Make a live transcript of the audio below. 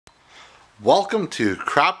Welcome to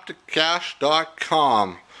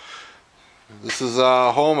crap2cash.com. This is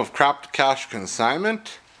a home of Crap to Cash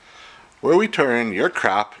Consignment, where we turn your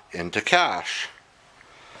crap into cash.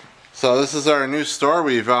 So this is our new store.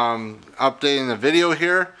 We've updating the video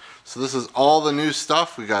here. So this is all the new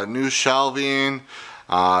stuff. We got new shelving,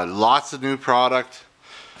 lots of new product.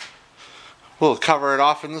 We'll cover it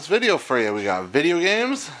off in this video for you. We got video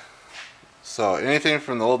games. So anything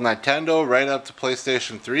from the old Nintendo right up to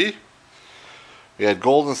PlayStation 3. We had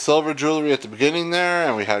gold and silver jewelry at the beginning there,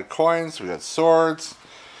 and we had coins, we got swords,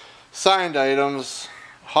 signed items,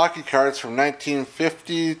 hockey cards from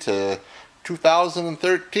 1950 to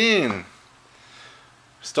 2013.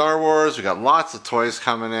 Star Wars, we got lots of toys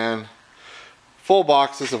coming in, full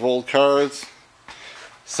boxes of old cards,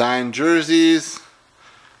 signed jerseys,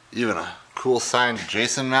 even a cool signed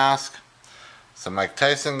Jason mask, some Mike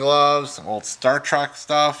Tyson gloves, some old Star Trek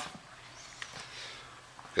stuff.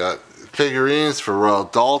 Got figurines for Royal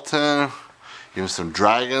Dalton, even some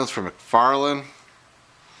dragons for McFarlane,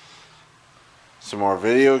 some more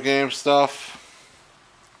video game stuff.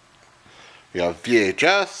 We got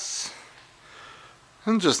VHS,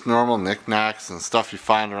 and just normal knickknacks and stuff you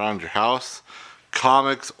find around your house.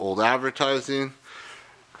 Comics, old advertising,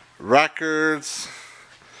 records,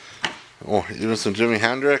 oh, even some Jimi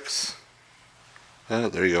Hendrix. Yeah,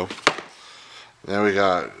 there you go. Then we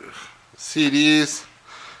got CDs,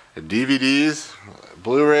 DVDs,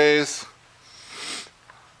 Blu-rays.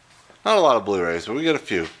 Not a lot of Blu-rays, but we get a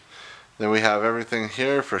few. Then we have everything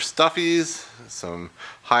here for stuffies, some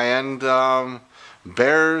high-end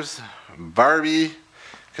bears, Barbie,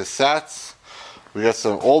 cassettes. We got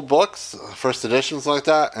some old books, first editions like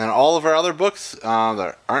that, and all of our other books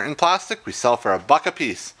that aren't in plastic, we sell for $1 a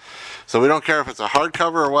piece. So we don't care if it's a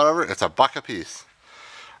hardcover or whatever, it's $1 a piece.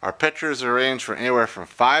 Our pictures are ranged from anywhere from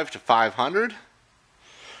 5 to 500.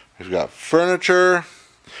 We've got furniture,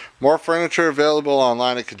 more furniture available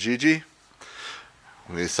online at Kijiji.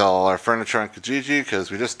 We sell all our furniture on Kijiji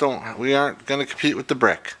because we aren't going to compete with the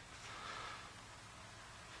brick.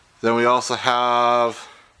 Then we also have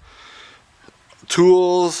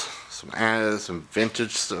tools, some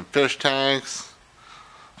vintage fish tanks.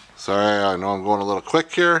 Sorry, I know I'm going a little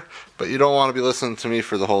quick here, but you don't want to be listening to me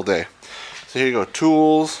for the whole day. So here you go,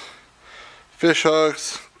 tools, fish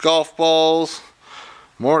hooks, golf balls,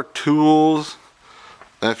 more tools.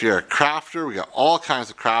 Then if you're a crafter, we got all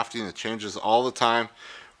kinds of crafting that changes all the time.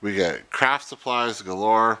 We get craft supplies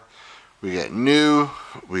galore. We get new.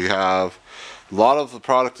 We have a lot of the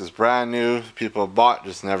product is brand new. People have bought,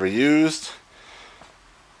 just never used.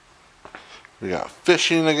 We got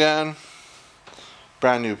fishing again.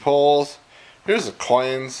 Brand new poles. Here's the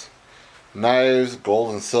coins, knives,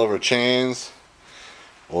 gold and silver chains,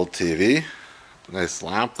 old TV. Nice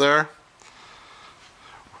lamp there.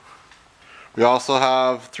 We also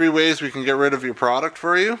have 3 ways we can get rid of your product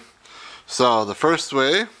for you. So the first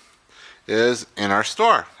way is in our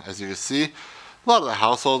store. As you can see, a lot of the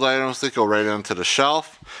household items, they go right into the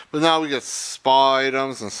shelf. But now we get spa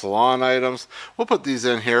items and salon items. We'll put these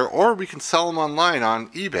in here, or we can sell them online on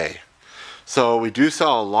eBay. So we do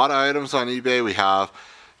sell a lot of items on eBay. We have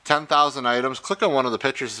 10,000 items. Click on one of the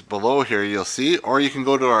pictures below here, you'll see, or you can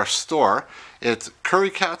go to our store. It's Curry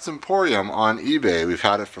Cat's Emporium on eBay. We've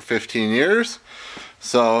had it for 15 years,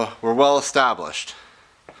 so we're well established.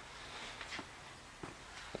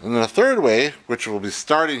 And then the third way, which will be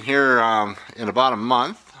starting here in about a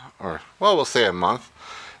month, or well, we'll say a month,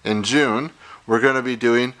 in June, we're going to be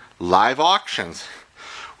doing live auctions.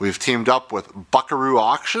 We've teamed up with Buckaroo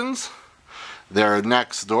Auctions. They're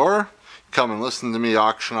next door. Come and listen to me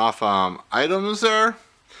auction off items there.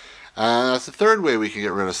 And that's the third way we can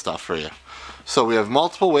get rid of stuff for you. So we have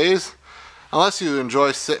multiple ways. Unless you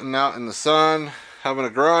enjoy sitting out in the sun, having a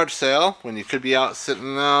garage sale, when you could be out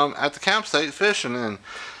sitting at the campsite fishing and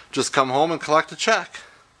just come home and collect a check.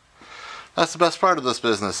 That's the best part of this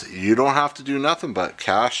business. You don't have to do nothing but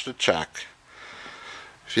cash the check.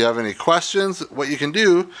 If you have any questions, what you can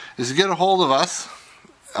do is get a hold of us,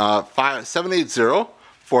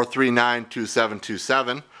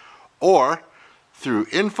 780-439-2727, or through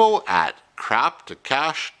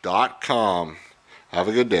info@crap2cash.com. Have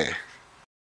a good day.